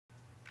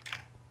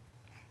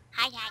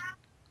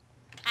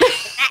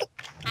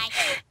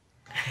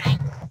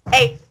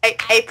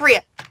Hey,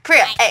 Priya,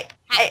 Priya, hey,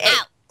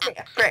 Priya,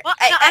 What?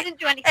 No, I didn't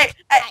do anything.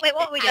 Wait,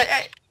 what are we doing?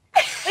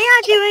 We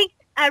are doing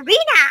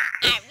arena.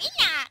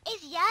 Arena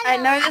is yellow. I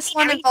know this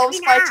one involves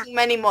fighting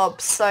many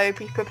mobs, so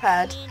be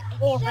prepared.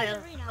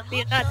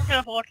 Be a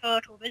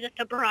teleporter to visit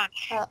the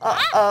branch.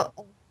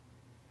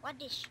 What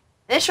dish?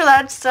 Initial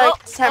ads so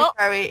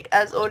temporary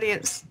as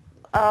audience.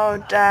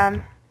 Oh,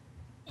 damn.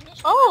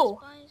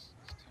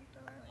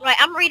 Right,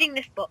 I'm reading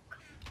this book.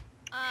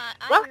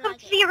 Welcome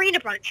to the arena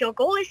branch. Your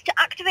goal is to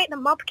activate the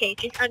mob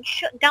cages and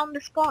shut down the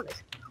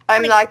spawners.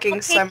 I'm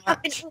lagging so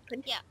much.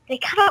 Yeah. They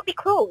cannot be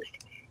closed.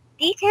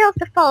 Details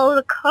to follow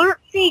the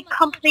currency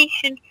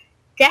completion,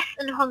 death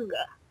and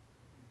hunger.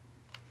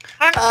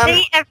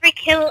 Currency every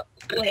kill.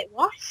 Wait,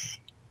 what?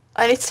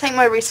 I need to take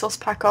my resource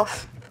pack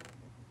off.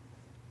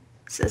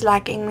 This is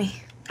lagging me.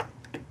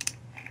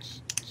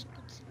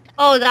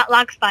 Oh, that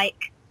lag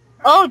spike.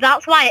 Oh,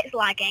 that's why it's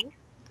lagging.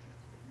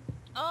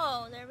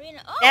 Oh, the arena.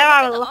 Oh, There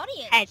are a the lot of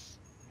audience. heads.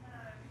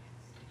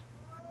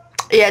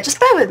 Yeah, just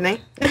bear with me.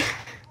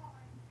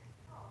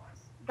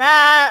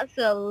 That's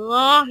a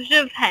lot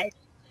of heads.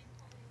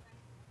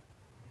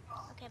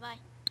 Okay, bye.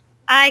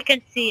 I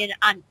can see an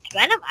ant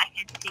venom. I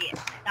can see it.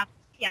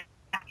 Yeah,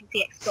 I can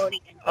see exploding.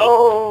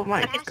 Oh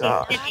my That's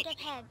god. a lot of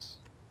heads.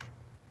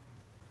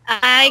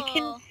 I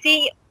can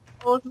see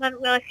Osman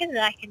Wilkins.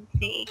 I can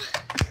see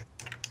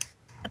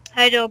a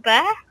pedo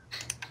bear.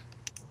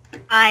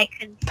 I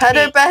can see...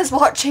 Pedo Bear's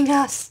watching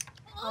us.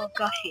 Oh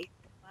gosh,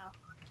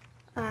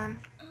 wow.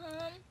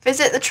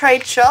 Visit the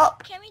trade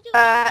shop. Can we do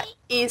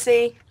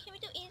Easy. Can we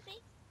do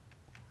easy?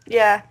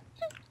 Yeah.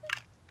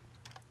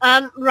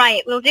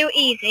 Right, we'll do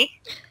easy.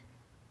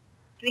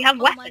 Do we have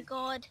Oh weapons? my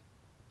god.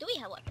 Do we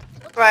have weapons?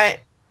 What? Right.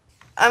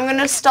 I'm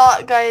gonna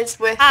start, guys,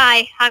 with...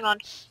 Hi, hang on.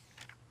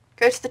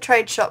 Go to the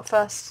trade shop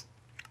first.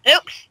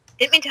 Oops,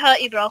 didn't mean to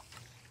hurt you, bro.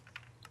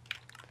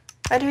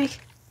 Where do we... Trade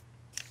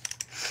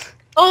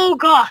Oh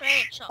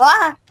gosh, shop.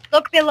 Ah!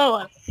 look below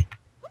us.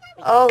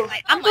 Oh.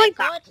 Right, Oh I'm my going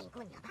god. back.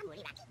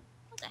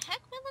 What the heck,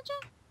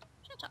 villager?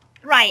 Shut up.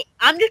 Right,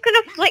 I'm just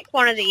gonna flick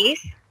one of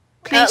these.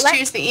 Please let's-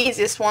 choose the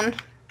easiest one.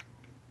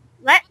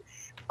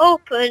 Let's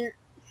open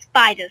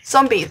spiders.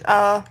 Zombies.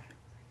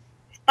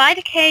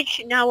 Spider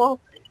cage now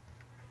open.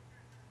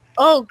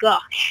 Oh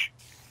gosh.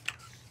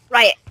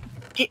 Right.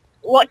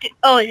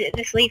 Oh, is it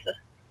this lever?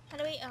 How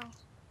do we... Oh.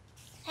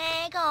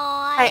 Hey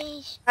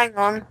guys. Hang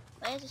on.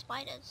 Where's the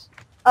spiders?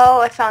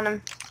 Oh, I found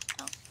him.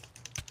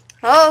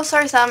 Oh,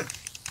 sorry, Sam.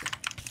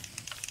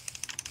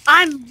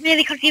 I'm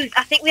really confused.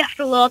 I think we have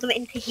to lure them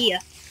into here.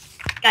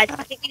 Guys,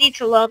 I think we need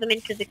to lure them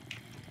into the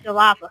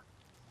lava.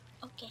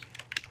 Okay.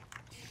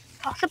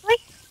 Possibly?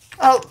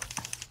 Oh,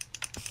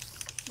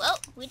 Well,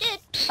 we did.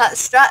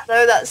 that's strat,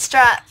 though. That's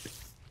strat.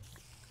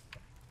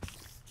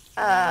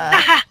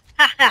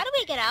 How do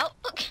we get out?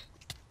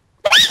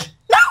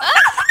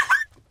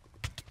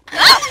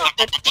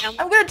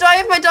 I'm gonna die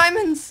of my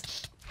diamonds.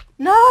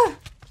 No.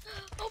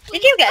 Oh,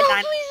 Did you get a no,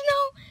 diamond? Please,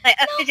 no. Like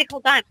a No. physical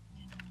diamond.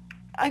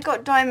 I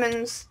got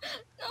diamonds.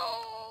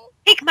 No.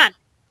 Pigman.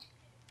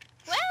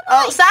 Where am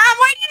Oh, I? Sam,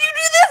 why did you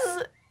do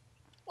this?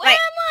 Where Right.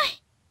 am I?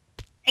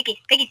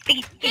 Piggy.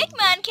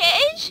 Pigman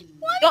cage?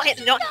 Why Don't did hit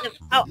you them, do don't hit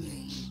them. that?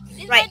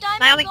 Oh, Is right. my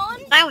diamond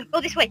gone? Naomi,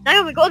 go this way.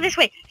 Naomi, go this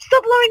way.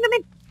 Stop luring them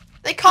in.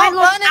 They can't I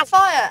burn in lost-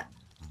 fire.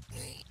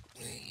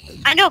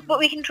 I know, but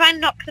we can try and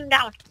knock them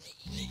down.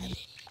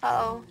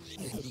 Oh.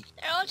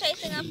 They're all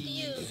chasing after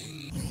you.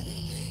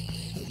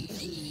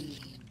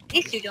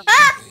 These two don't.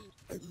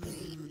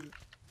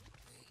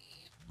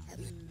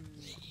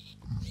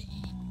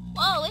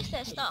 Whoa, is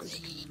there stuff?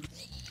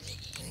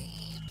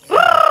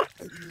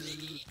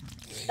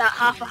 That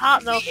half a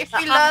heart though. If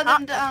That we half lure a them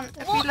heart. down,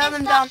 if we What lure is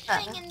them that down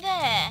there, thing in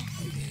there?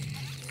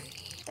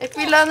 if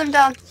we lure them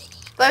down,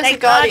 those They're are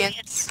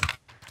guardians.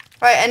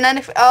 Right, and then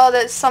if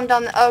there's some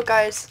down there. Oh,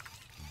 guys.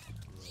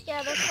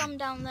 Yeah, there's some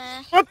down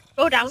there. Scrub,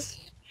 go down.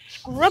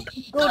 Scrub,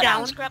 go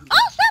down. Scrub.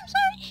 Oh, Sam,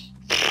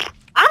 sorry.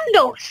 I'm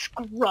no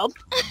scrub.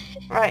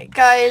 Right,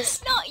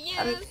 guys. Not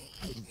you.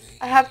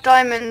 I have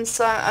diamonds,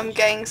 so I'm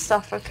getting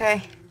stuff.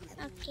 Okay.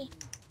 Okay.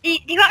 Do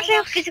you actually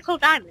have physical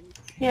diamonds?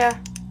 Yeah.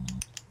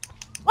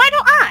 Why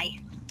don't I?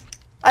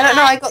 I don't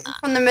know. I got them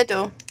from the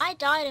middle. I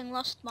died and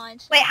lost mine.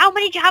 So Wait, how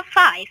many do you have?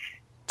 5?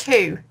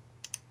 2.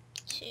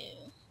 2.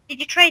 Did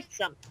you trade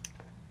some?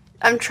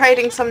 I'm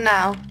trading some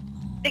now.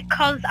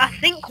 Because I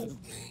think,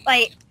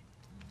 like,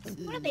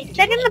 What are they it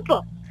said in doing? the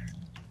book,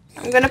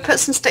 I'm gonna put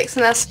some sticks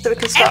in there so we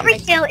can start every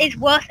making. kill is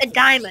worth a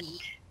diamond.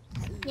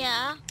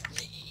 Yeah.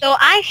 So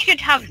I should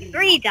have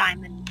 3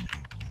 diamonds.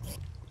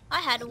 I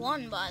had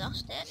 1, but I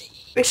lost it.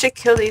 We should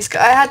kill these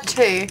guys. I had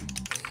 2.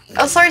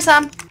 Oh, sorry,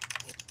 Sam.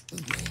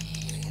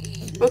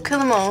 We'll kill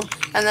them all,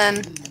 and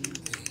then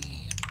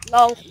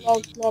Lol.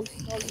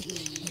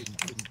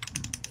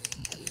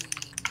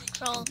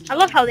 Troll. I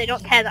love how they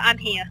don't care that I'm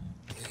here.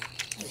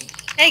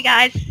 Hey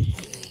guys.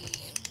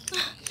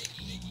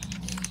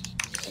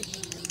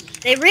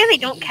 They really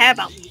don't care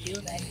about me, do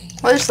they?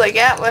 we're just like,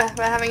 yeah, we're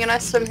having a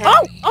nice swim here.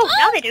 Oh,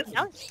 now they do.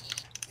 Now they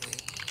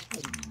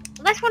do.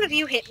 Unless one of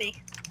you hit me.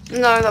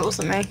 No, that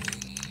wasn't me.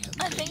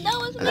 I think that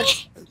was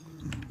me.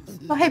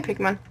 Oh, hey,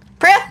 Pigman.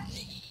 Priya!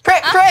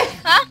 Priya!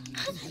 Huh?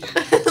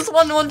 There's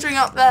one wandering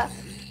up there.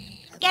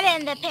 Get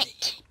in the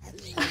pit.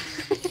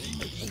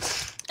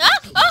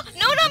 Oh,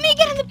 no, not me.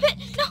 Get in the pit.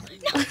 No.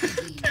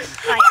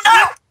 Right.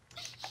 No!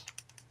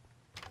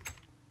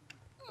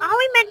 Are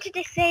we meant to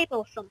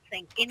disable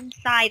something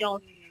inside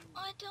of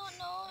I don't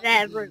know.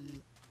 their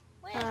room?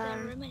 Where's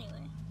the room anyway?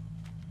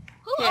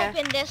 Who yeah.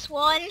 opened this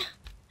one?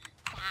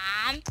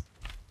 Sam.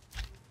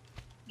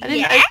 I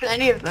didn't open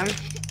any of them.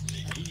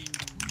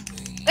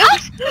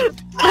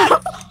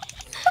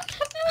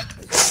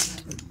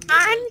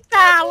 I'm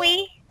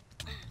sorry.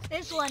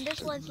 This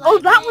one's like Oh,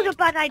 that was a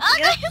bad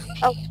idea.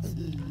 Oh,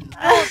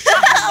 Oh,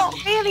 that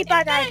was a really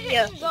bad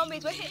idea.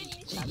 Zombies were hitting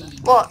each other.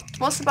 What?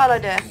 What's the bad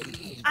idea?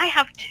 I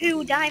have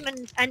 2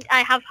 diamonds and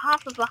I have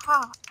half of a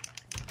heart.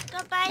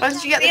 Goodbye. Where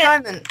did you get the Priya,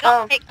 diamond?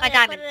 Don't Oh. take my Okay,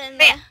 diamond. put it in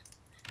Priya,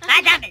 there.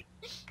 my diamond.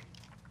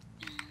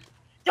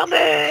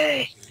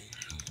 Zombie!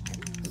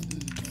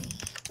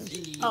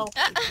 Oh,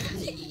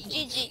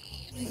 GG.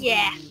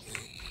 yeah.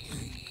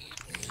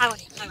 I won.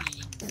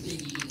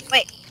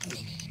 Wait.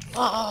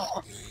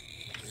 Oh.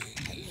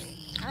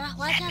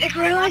 Why can't Epic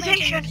I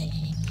realization.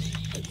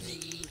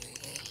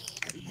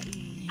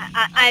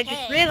 I just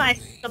Okay.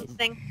 realized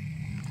something.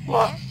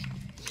 What?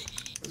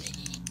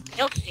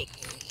 Guilty.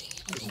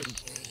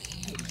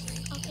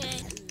 Okay.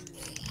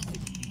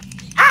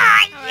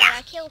 Ah, Alright,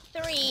 I killed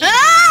 3.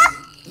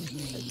 Ah!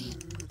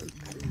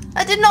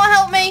 That did not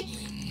help me.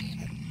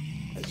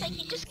 It's like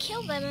you just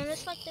kill them and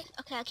it's like this.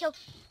 Okay, I killed.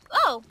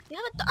 Oh, you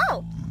have a.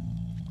 Oh.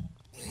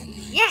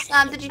 yes.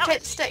 Sam, did you take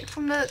the stick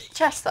from the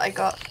chest that I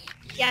got?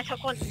 Yeah, I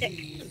took 1 stick.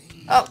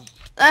 Oh.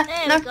 There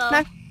No, we go.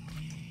 no.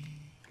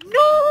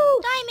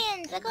 No!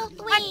 Diamonds! I got 3.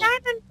 My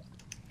diamond!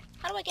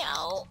 How do I get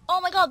out? Oh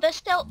my god, there's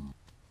still.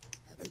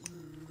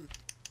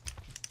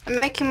 I'm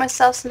making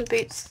myself some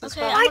boots as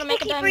Okay, well. I'm Why gonna do make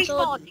they a keep diamond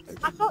sword. respawning?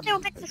 I thought they were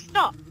meant to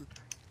stop.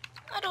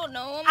 I don't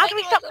know. I'm How do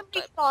we making stop them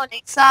myself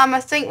respawning? Sam,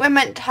 I think we're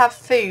meant to have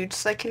food,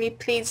 so can you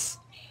please...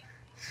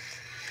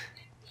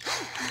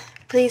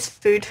 Please,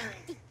 food.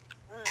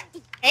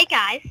 Hey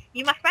guys,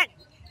 you my friend.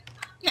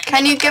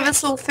 Can you give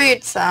us all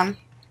food, Sam?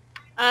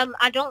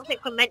 I don't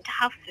think we're meant to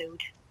have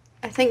food.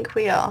 I think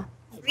we are.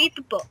 Read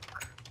the book.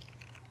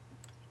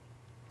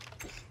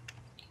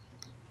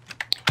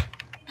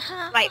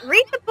 Right,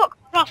 read the book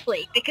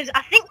properly, because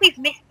I think we've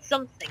missed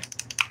something.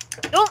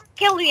 Don't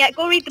kill me yet,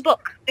 go read the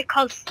book,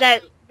 because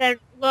they're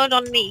low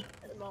on me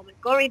at the moment.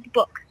 Go read the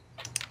book.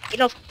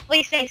 It'll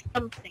probably say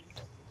something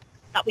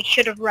that we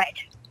should have read.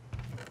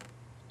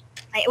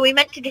 Like, are we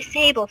meant to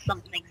disable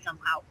something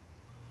somehow?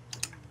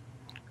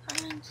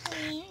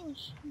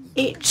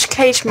 Each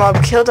cage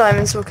mob kill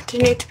diamonds will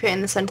continue to appear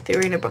in the centre of the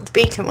arena above the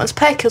beacon. Once a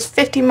player kills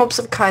 50 mobs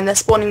of a kind, their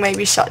spawning may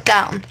be shut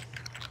down.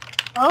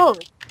 Oh.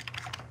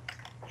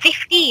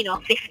 15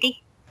 or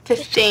 50?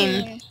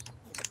 15.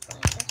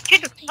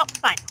 Should have stopped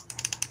fine.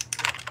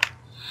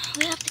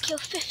 We have to kill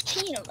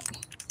 15 of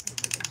them.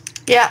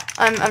 Yeah,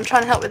 I'm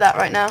trying to help with that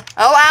right now.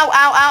 Oh, ow,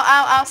 ow, ow,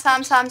 ow, ow,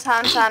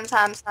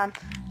 Sam.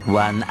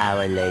 1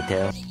 hour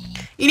later.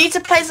 You need to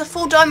place a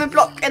full diamond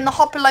block in the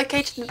hopper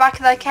located in the back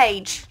of their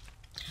cage.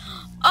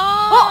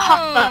 Oh. What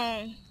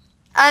hopper?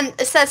 And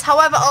it says,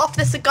 however, after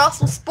this, a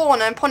ghast will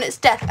spawn, and upon its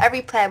death,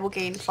 every player will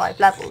gain 5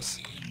 levels.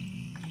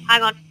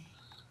 Hang on.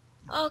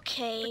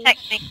 Okay.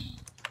 Protect me.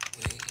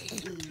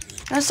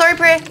 Oh, sorry,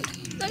 Priya.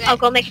 Okay. I'll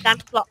go make a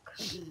diamond block.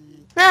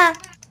 Nah.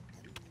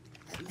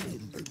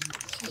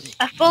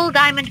 A full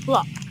diamond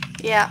block.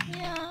 Yeah.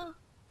 Yeah.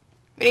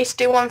 We need to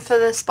do one for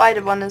the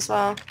spider one as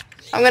well.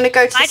 I'm going to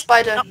go to the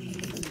spider.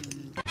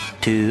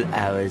 2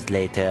 hours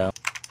later.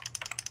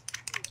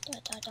 Da,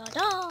 da,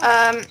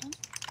 da, da.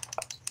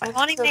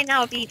 Spawning may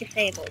now be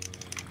disabled.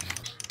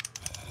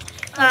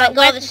 Oh my god,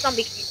 where's the there's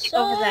zombie so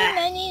over there?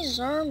 many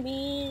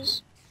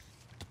zombies.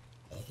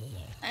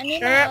 I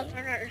need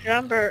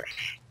Zombie.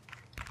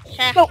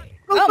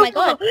 Oh my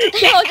god.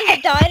 Oh,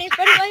 just died in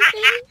front of my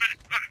face.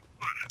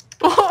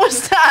 What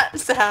was that,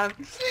 Sam?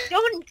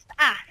 Don't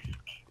ask.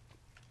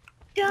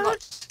 Don't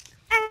What?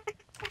 ask.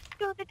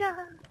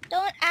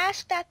 Don't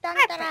ask that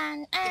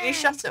dun. Did you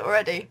shut it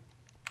already?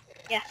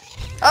 Yeah.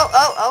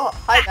 Oh,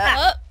 hi there.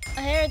 Oh,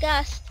 I hear a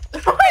gust.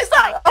 What is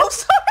that? Oh,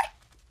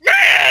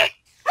 sorry.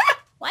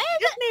 Why is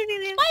Just it? made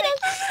me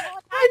Spiders!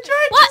 I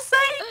tried What? to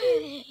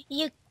say.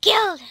 You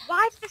killed.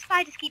 Why do the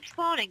spiders keep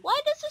spawning? Why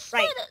does the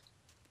spider?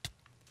 Right.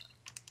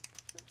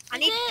 I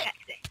need to check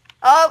this.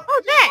 Oh,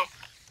 Oh, there!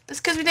 it's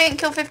because we didn't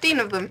kill 15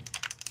 of them.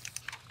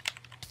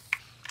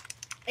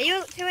 Are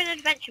you doing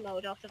adventure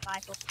mode or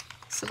survival?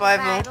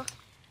 Survival.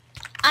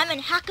 I'm in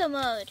hacker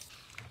mode.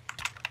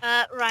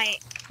 Right.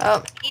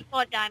 Oh, Need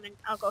 4 diamonds.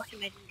 I'll go to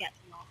mid and get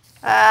some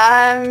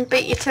more.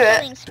 beat you to it.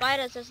 Killing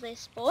spiders as they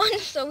spawn,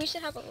 so we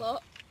should have a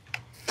lot.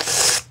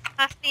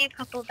 Pass me a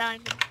couple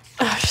diamonds.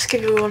 I'll just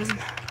give you all of them.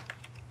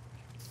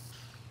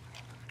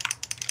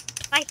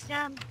 Right,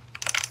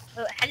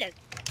 oh, hello.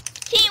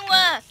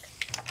 Teamwork.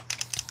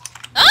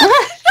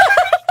 Oh!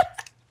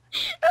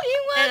 No,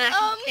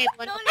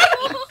 Teamwork. no,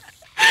 No.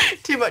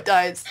 Too much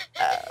dies.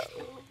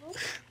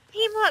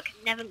 Teamwork,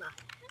 never mind.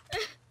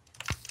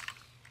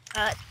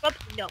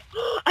 No.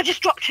 I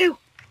just dropped 2.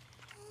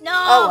 No.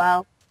 Oh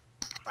well.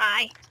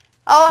 Right.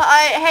 Oh,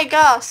 hey,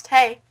 Ghost.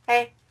 Hey,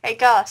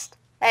 Ghost.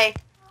 Hey,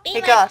 Be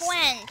hey, my Ghost.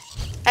 friend.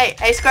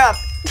 Hey, Scrub.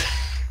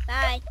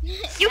 Bye.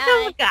 You Bye.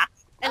 kill the gas,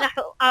 and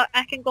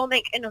I can go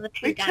make another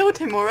 2 We guys. killed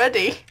him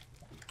already.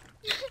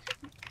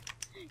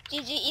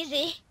 GG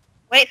easy.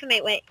 Wait for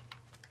me, wait.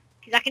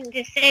 Because I can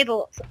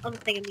disable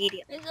something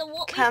immediately. We've got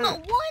 1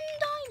 diamond.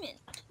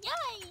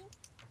 Yay.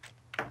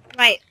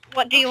 Right,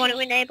 what do you want to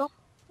enable?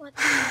 What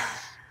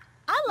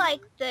I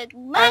like the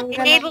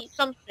Enable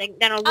something,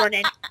 then I'll run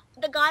in.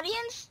 the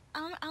Guardians.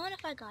 I want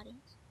to fight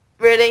Guardians.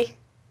 Really?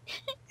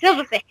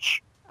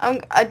 Silverfish.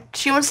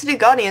 She wants to do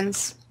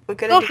Guardians. We're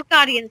gonna Go do... for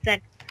Guardians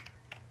then.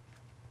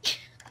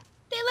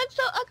 They look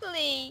so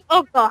ugly.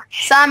 Oh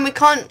gosh. Sam, we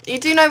can't... You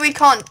do know we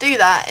can't do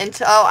that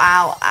until... Oh,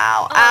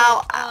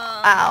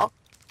 ow.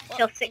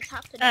 Till What 6, is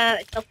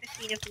happening? till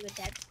 15 of them are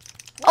dead.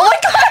 Oh my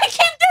god, I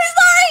keep doing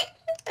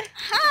that!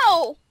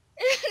 How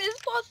is this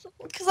possible?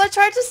 Because I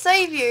tried to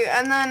save you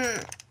and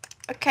then...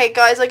 Okay,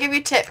 guys, I'll give you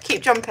a tip.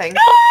 Keep jumping.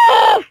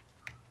 No!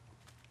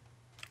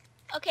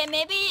 Okay,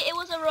 maybe it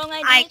was a wrong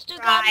idea I to do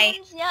try.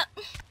 Guardians. Yep.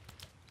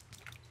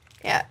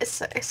 Yeah,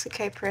 it's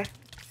okay, Pri.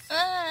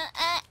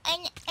 How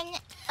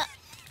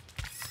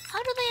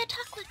do they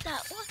attack like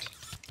that? What?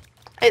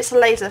 It's a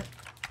laser.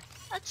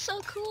 That's so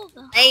cool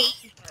though. Hey.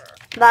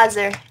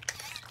 Laser.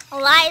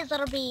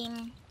 Laser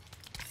beam.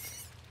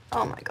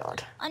 Oh my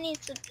god. I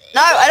need to...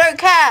 No, I don't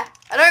care.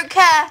 I don't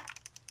care.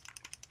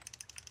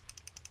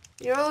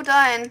 You're all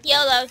dying.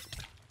 YOLO.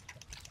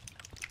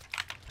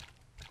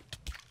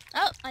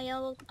 Oh, I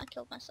YOLO'd. I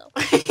killed myself.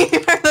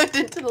 You looked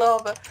into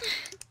lava.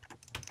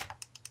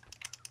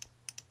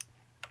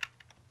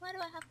 Why do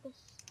I have this?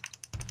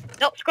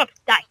 Nope, Scrubs,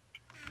 die.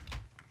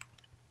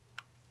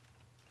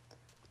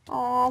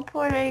 Oh,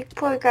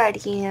 poor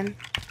Guardian.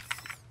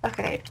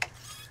 Okay.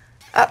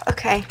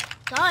 Okay.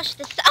 Gosh,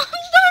 this sounds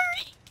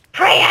sorry.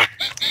 Prayer!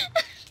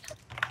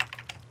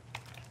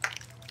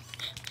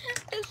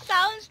 The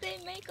sounds they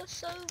make are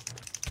so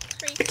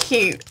creepy.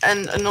 Cute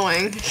and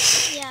annoying.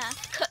 Yeah.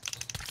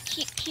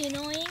 Cute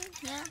annoying.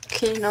 Yeah.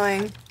 Cute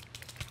annoying.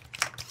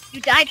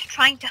 You died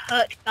trying to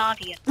hurt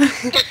Guardian.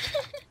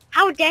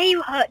 How dare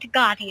you hurt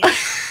Guardian?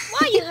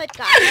 Why you hurt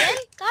Guardian?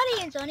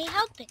 Guardian's only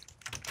helping.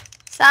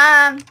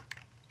 Sam.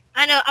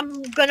 I know,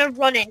 I'm gonna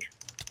run in.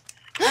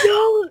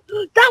 No!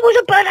 That was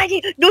a bad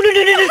idea! No!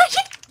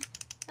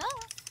 Oh.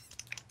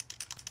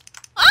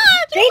 Oh,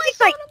 They did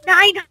like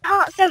 9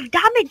 hearts of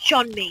damage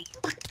on me.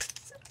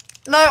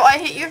 No, I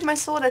hit you with my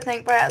sword, I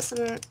think, by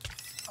accident.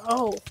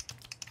 Oh.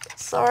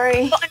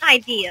 Sorry. Got an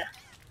idea.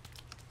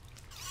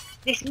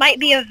 This might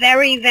be a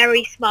very,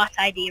 very smart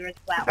idea as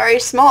well. Very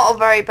smart or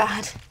very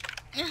bad?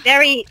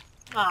 Very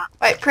smart.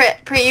 Wait,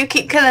 Pri, you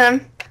keep killing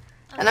him.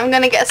 And I'm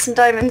gonna get some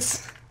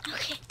diamonds.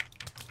 Okay.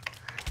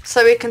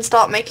 So we can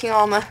start making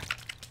armor.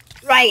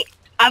 Right,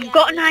 I've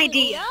got an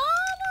idea.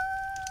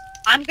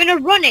 I'm gonna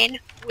run in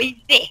with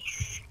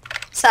this.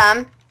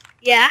 Sam,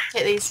 Yeah?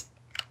 hit these.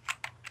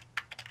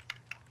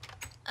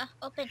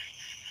 Open.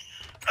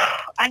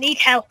 I need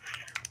help.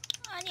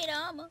 I need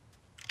armor.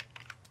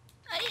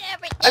 I need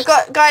everything. I've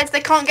got, guys, they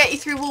can't get you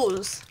through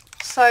walls.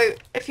 So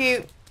if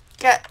you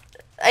get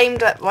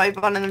aimed at by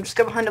one of them, just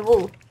go behind a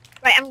wall.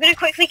 Right, I'm gonna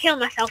quickly kill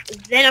myself,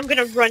 then I'm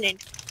gonna run in.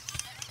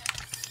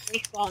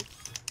 Respawn.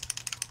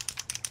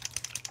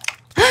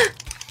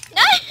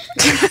 No!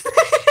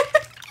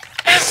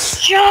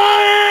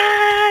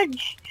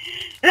 Charge!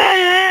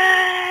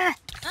 Ah!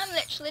 I'm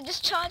literally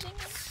just charging him.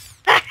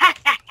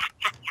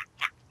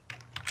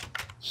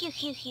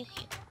 Phew.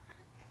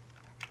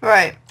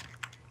 Right.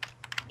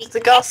 The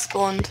gas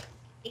spawned.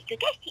 I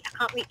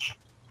can't reach.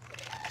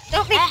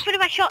 Don't reach in front of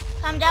my shot.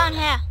 Come down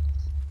here.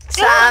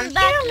 Sam,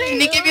 back,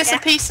 can you give us a Yeah.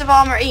 piece of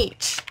armor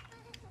each?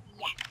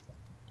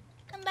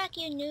 Come back,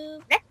 you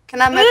noob. Can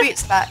I have my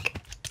boots back?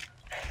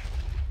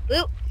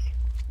 Boop.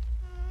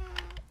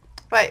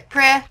 Right,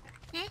 Priya.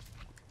 Hmm?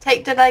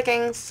 Take the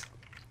leggings.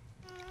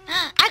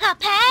 I got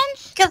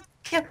pants.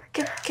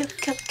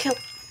 Kill.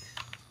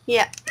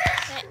 Yeah.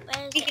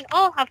 Where's We it? can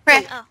all have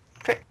Priya. food. Oh.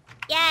 Priya.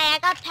 Yeah, I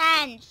got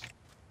pants.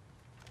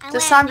 I Does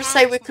wear Sam just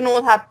say we pants. can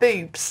all have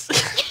boobs?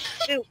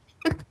 Boop.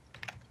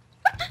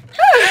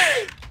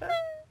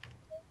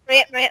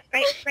 Right.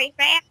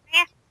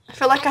 I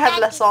feel like I have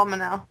less armor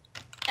now.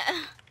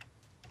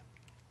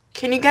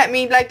 Can you get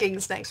me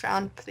leggings next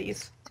round,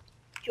 please? Do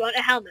you want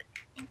a helmet?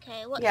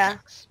 Okay, what Yeah.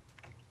 next?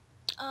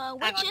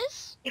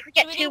 Witches? If we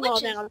get Should we 2 do more,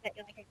 witches? then I'll get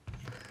you like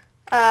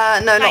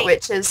a No, not Right.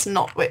 witches.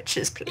 Not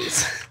witches,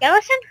 please.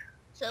 skeleton.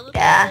 Silverfish,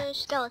 Yeah.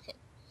 skeleton.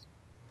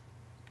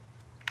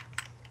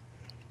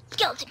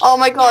 Skeleton. Oh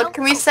my god, Now,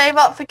 can we save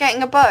up for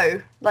getting a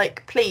bow?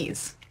 Like,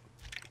 please.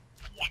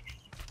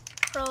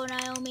 Pro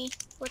Naomi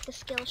with the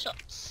skill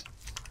shots.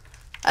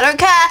 I don't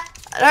care.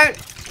 I don't...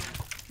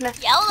 No.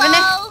 Yellow! Winnie-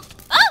 Oh!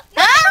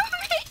 No! Ah!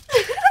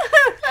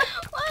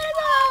 Why did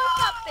that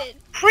happen?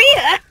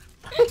 Priya!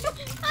 I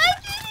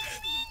didn't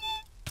mean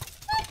it!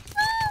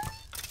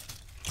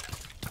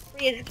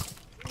 is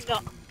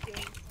not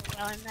doing so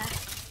well in there.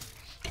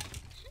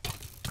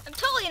 I'm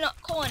totally not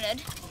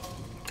cornered.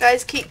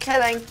 Guys, keep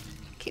killing.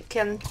 Keep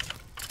killing.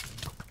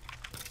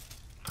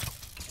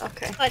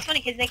 Okay. Oh, it's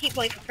funny because they keep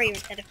going for free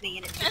instead of me,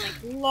 and it's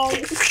just like, lol.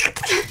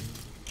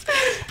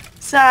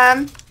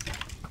 Sam.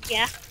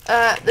 Yeah?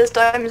 There's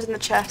diamonds in the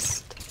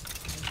chest.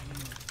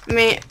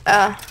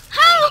 How?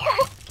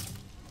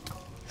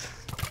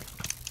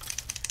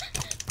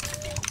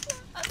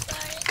 I'm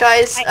sorry.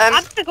 Guys,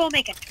 I'm gonna go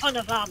make a ton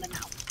of armor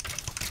now.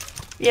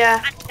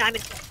 yeah. And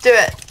diamond. Do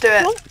it. Do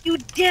it. Don't you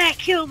dare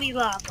kill me,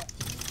 lava.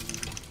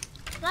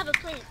 Lava,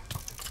 please.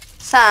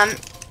 Sam.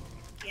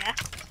 Yeah?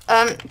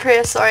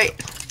 Priya, sorry.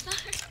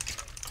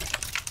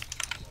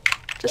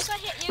 If I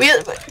hit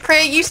you.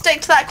 Priya, you stick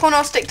to that corner,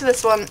 I'll stick to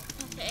this one.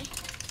 Okay.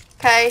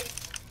 Okay.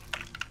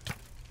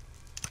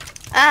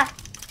 Ah.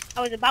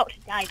 I was about to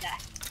die there.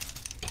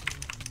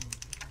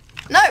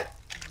 No.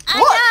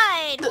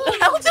 I died.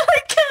 What? How did I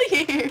kill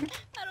you?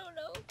 I don't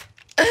know.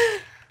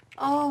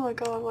 Oh my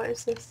god, what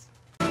is this?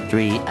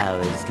 3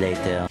 hours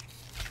later.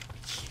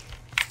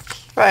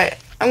 Right,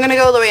 I'm gonna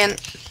go all the way in. I'm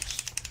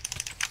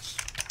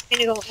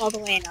gonna go all the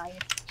way in, are you?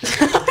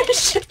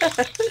 That's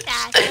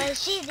what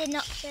she did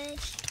not say.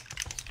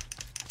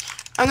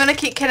 I'm gonna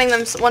keep killing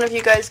them, so one of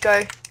you guys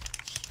go.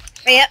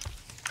 Yep.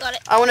 Got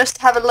it. I want us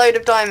to have a load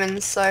of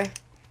diamonds, so...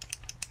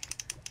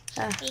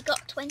 We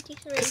got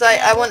 23. Because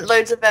I want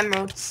loads of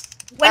emeralds.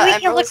 When we kill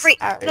the emeralds, creep,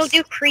 arrows. we'll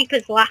do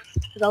creepers last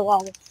for the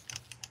lols.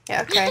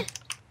 Yeah, okay.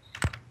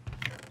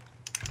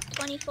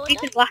 24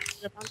 Creepers done. last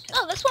for the banter.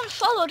 Oh, this one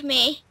followed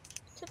me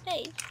to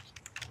base.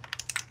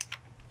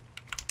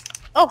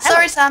 Oh, hello.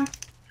 Sorry, Sam.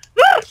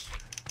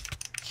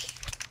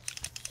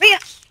 Rhea!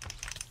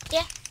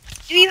 Yeah.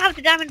 Do you have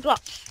the diamond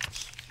block?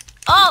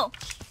 Oh,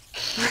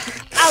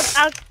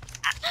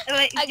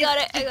 Wait, I got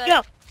it. just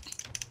go.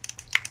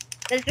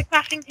 There's the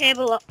crafting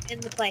table up in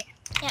the place.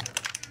 Yep.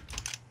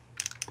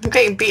 I'm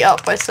getting beat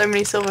up by so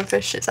many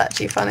silverfish, it's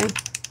actually funny.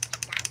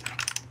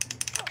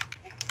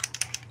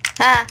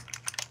 Ha!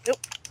 Nope.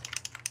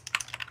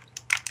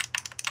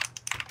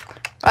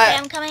 Okay, Right,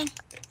 I'm coming.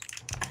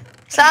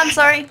 Sam,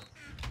 sorry.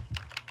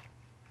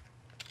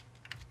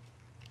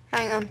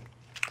 Hang on.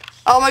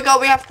 Oh my god,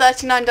 we have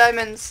 39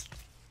 diamonds.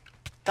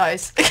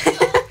 Dies.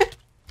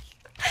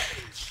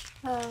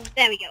 Oh.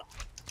 There we go.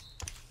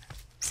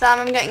 Sam,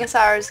 I'm getting us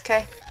arrows,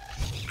 okay?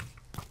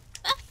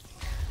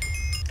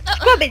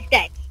 Scrub is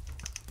dead.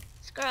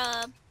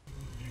 Scrub.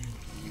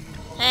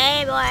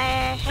 Hey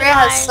boy. Hey Rhea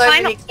has guys. so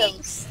Why many not?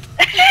 kills.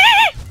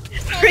 Hey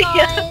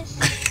Rhea, boys.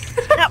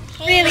 that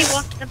Hey. really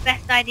wasn't the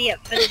best idea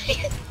for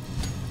this.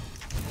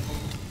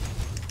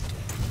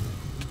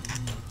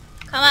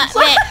 Come at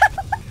me.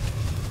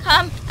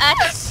 Come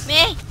at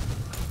me.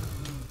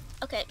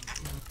 Okay.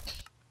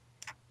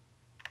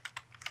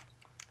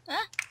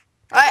 Huh?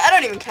 I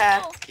don't even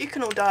care. Oh. You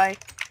can all die.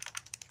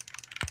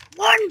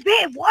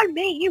 One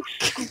me, you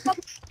scum. That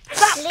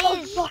was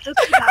Please. not a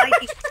good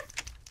idea.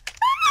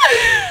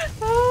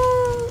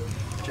 Oh,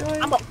 joy.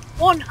 I'm at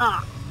 1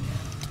 heart.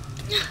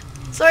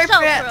 Sorry, So,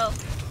 Priya. bro.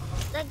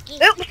 Lucky.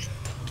 Oops.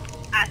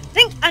 I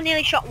think I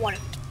nearly shot one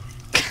of them.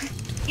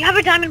 You have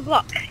a diamond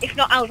block. If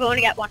not, I'll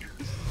only get one.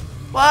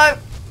 Whoa.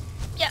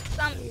 Yep,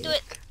 do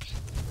it.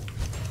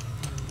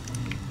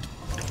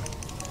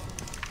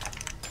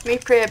 Me,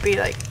 Priya be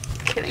like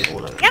killing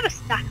all of You them. have a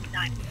stack of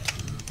diamonds.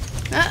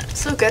 Ah,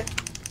 it's all good.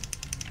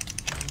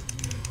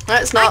 No,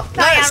 it's not.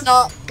 No, it's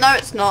not. No,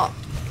 it's not.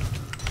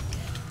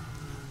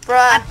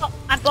 Bruh.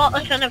 I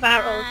bought a ton of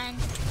arrows. Fine.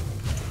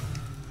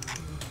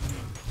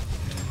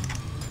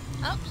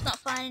 Oh, it's not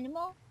fine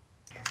anymore.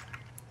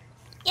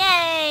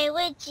 Yay,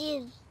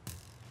 witches.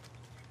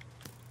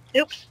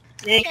 Oops.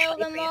 Kill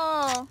them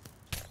all.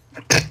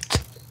 Kill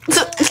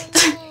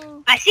them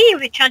all. I see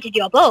you've enchanted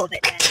your bow with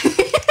it then.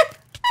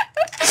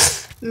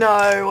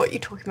 No, what are you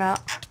talking about?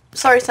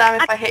 Sorry,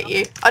 Sam, if I hit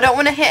you. I don't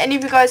want to hit any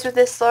of you guys with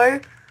this, though.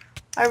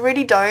 I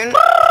really don't. No!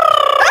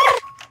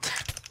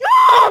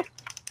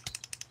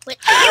 Witch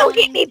You coming.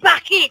 hit me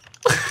back in!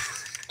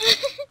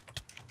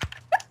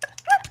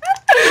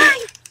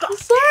 I'm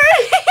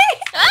sorry.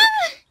 Ah!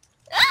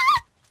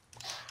 Ah!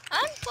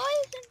 I'm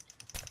poisoned.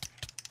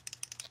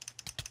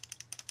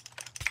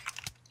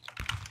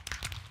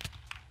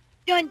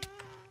 Done.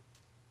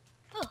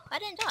 Oh, I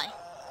didn't die.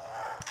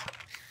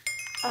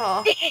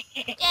 Oh.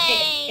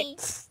 Yay!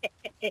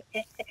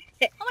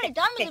 How many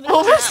diamonds have we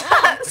What got was now?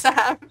 that,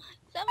 Sam?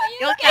 Sam, are you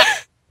Don't okay?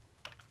 ask.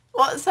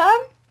 What, Sam?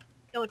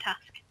 Don't ask.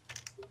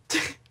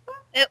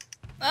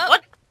 Oh.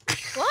 What?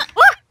 What? What?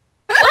 What?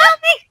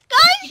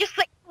 Guys! You just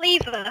clicked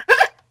lever.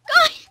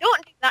 Guys!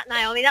 Don't do that,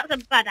 Naomi. That's a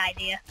bad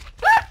idea.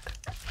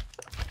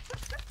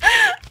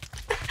 I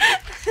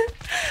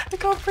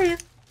can't breathe.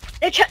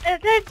 They're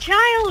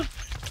child.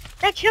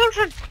 They're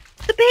children.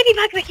 The baby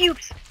magma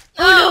cubes.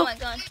 Oh, no. my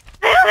god.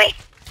 Naomi!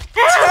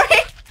 Help!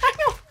 Sorry. Hang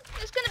on.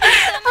 There's gonna be so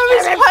I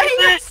was many. playing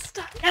this.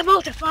 They're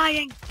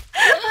multiplying.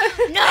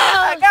 No!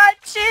 I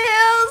got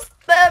chills.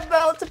 They're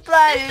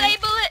multiplying.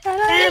 Disable it!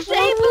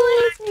 Disable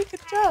it. Take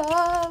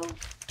control.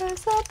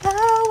 There's a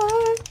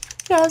power.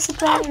 There's a Oh,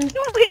 power.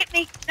 don't hit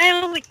me.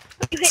 Naomi,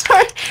 you hit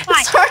Sorry. Why?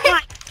 I'm sorry.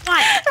 Why?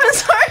 Why? I'm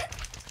sorry.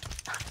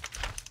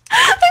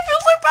 I feel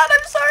so bad.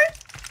 I'm sorry.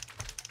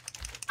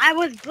 I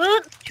was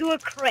burnt to a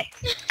crisp.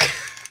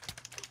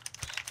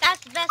 That's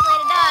the best way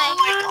to die.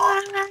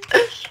 Oh my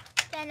god.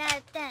 10 out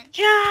of 10.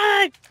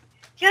 Judge!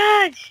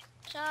 Judge!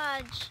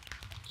 Charge.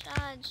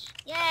 Charge.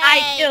 Yay!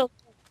 I do.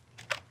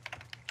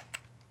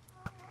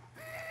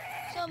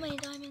 So many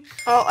diamonds.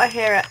 Oh, I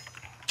hear it.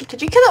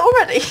 Did you kill it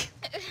already?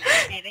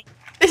 Maybe.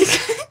 How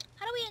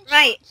do we enchant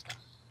Right. stuff?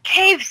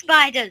 Cave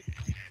spiders.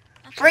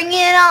 Bring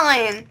it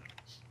on.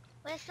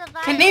 We're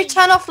surviving. Can you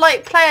turn off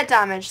like player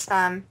damage,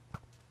 Sam?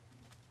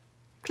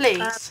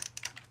 Please.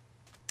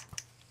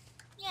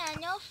 Yeah,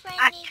 no friendly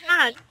I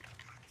can. hitting.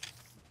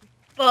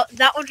 But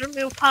that would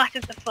remove part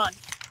of the fun.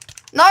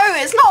 No,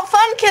 it's not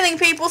fun killing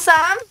people,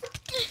 Sam.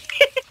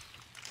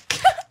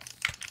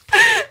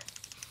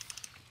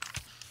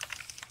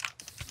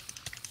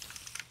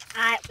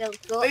 I will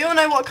go. We all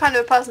know what kind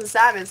of a person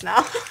Sam is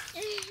now.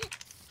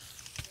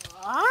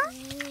 What?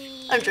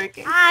 I'm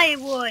joking. I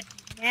would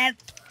never.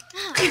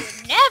 I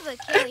would never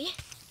kill you.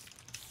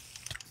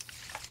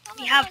 Oh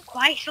We my have God.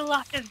 quite a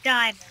lot of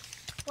diamonds.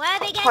 Why are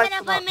they Quite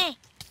ganging a up on lot. me?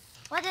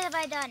 What have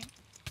I done?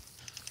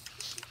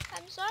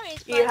 I'm sorry,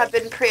 You have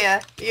spiders. been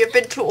Priya. You have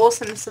been too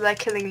awesome, so they're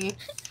killing you.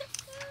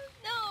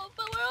 No,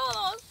 but we're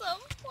all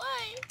awesome.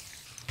 Why?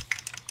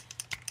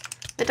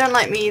 They don't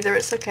like me either.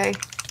 It's okay.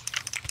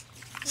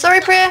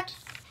 Sorry, Priya.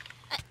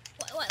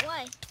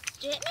 Why?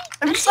 Did you hit me?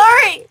 I'm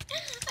sorry.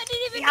 I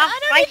didn't We even. have I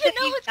don't quite even a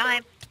know few what's going.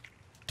 diamonds.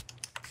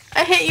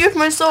 I hit you with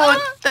my sword.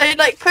 Ah. They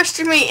like pushed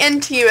me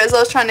into you as I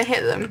was trying to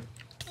hit them.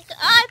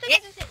 I think I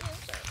just hit you.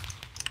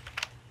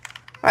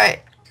 I'm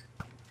Right.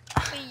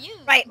 sorry. For you.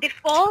 Right,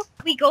 before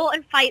we go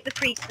and fight the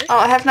priestess, Oh,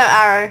 I have no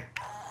arrow.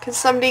 Can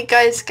somebody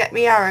guys get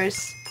me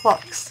arrows?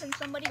 Blocks. Can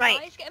somebody Right.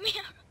 guys get me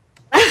out?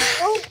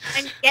 go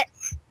and get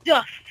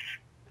stuff.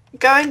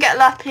 Go and get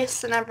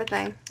lapis and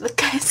everything. Look,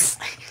 guys.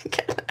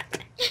 Get lapis.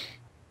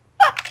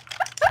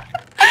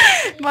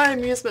 My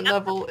amusement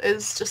level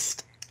is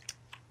just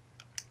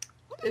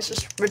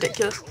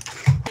ridiculous.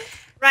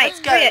 Right, Let's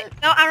go. Priya,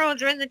 no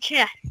arrows are in the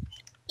chest.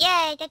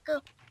 Yay, that's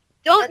cool.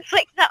 Don't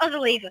flick that other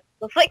lever.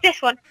 We'll flick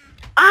this one.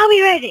 Are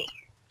we ready?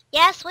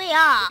 Yes, we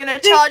are. We're gonna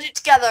charge it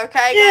together,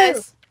 okay,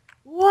 guys?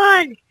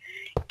 1, go!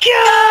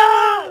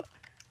 Oh,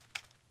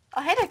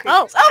 hey there,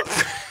 creepers. Oh!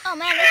 Oh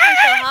man, this one's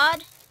so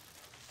hard.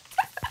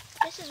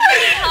 This is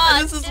really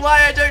hard. And this is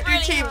why I don't do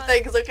really team hard.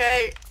 things,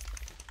 okay?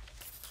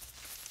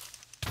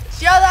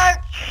 It's yellow!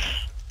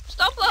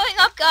 Stop blowing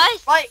up,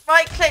 guys.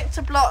 Right click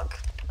to block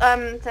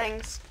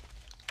things.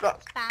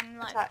 Block. Spam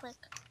right Attack. click.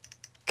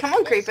 Come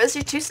on, creepers,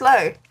 you're too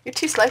slow. You're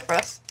too slow for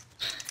us.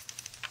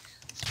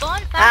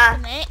 Spawn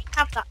faster, mate.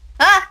 Have that.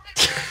 Ah!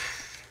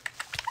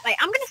 Right,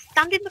 I'm gonna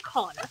stand in the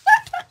corner.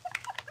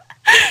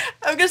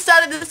 I'm gonna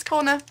stand in this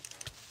corner.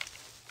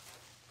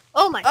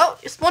 Oh my. Oh,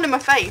 you spawned in my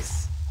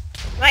face.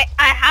 Right,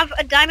 I have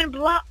a diamond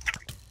block.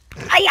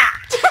 Hiya!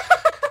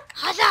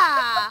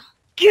 Huzzah!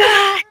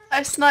 Yeah!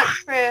 I sniped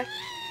Freya.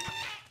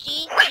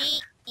 GG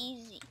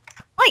easy.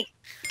 Oi!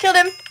 Killed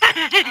him.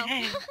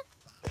 Oh.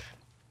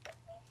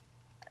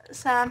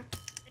 Sam.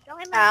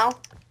 Diamond. Ow.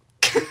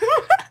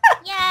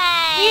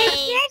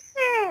 Yay! Yes,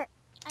 it.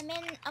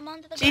 I'm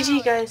onto the GG,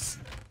 ground. guys.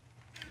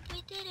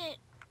 We did it.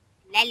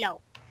 Lelo.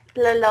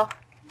 Lolo.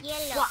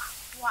 Yellow. Wah,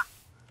 wah.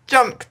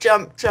 Jump,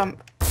 jump,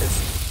 jump.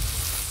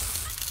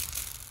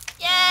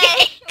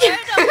 Yay! We're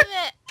done with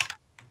it.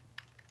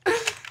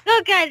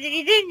 So guys, if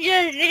you did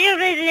enjoy this video,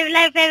 please leave a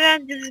like,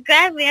 favorite, and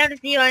subscribe. We hope to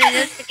see you on the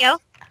next video.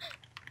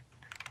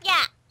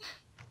 Yeah.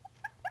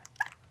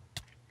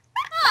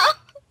 Oh.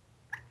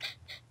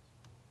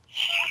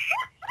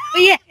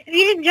 But yeah, if you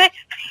did enjoy,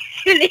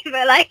 please leave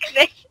a like,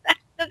 favorite, and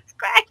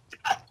subscribe.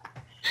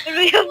 And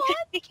we hope to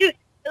see you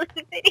in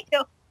the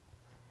video.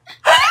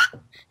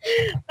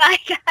 Bye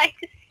guys.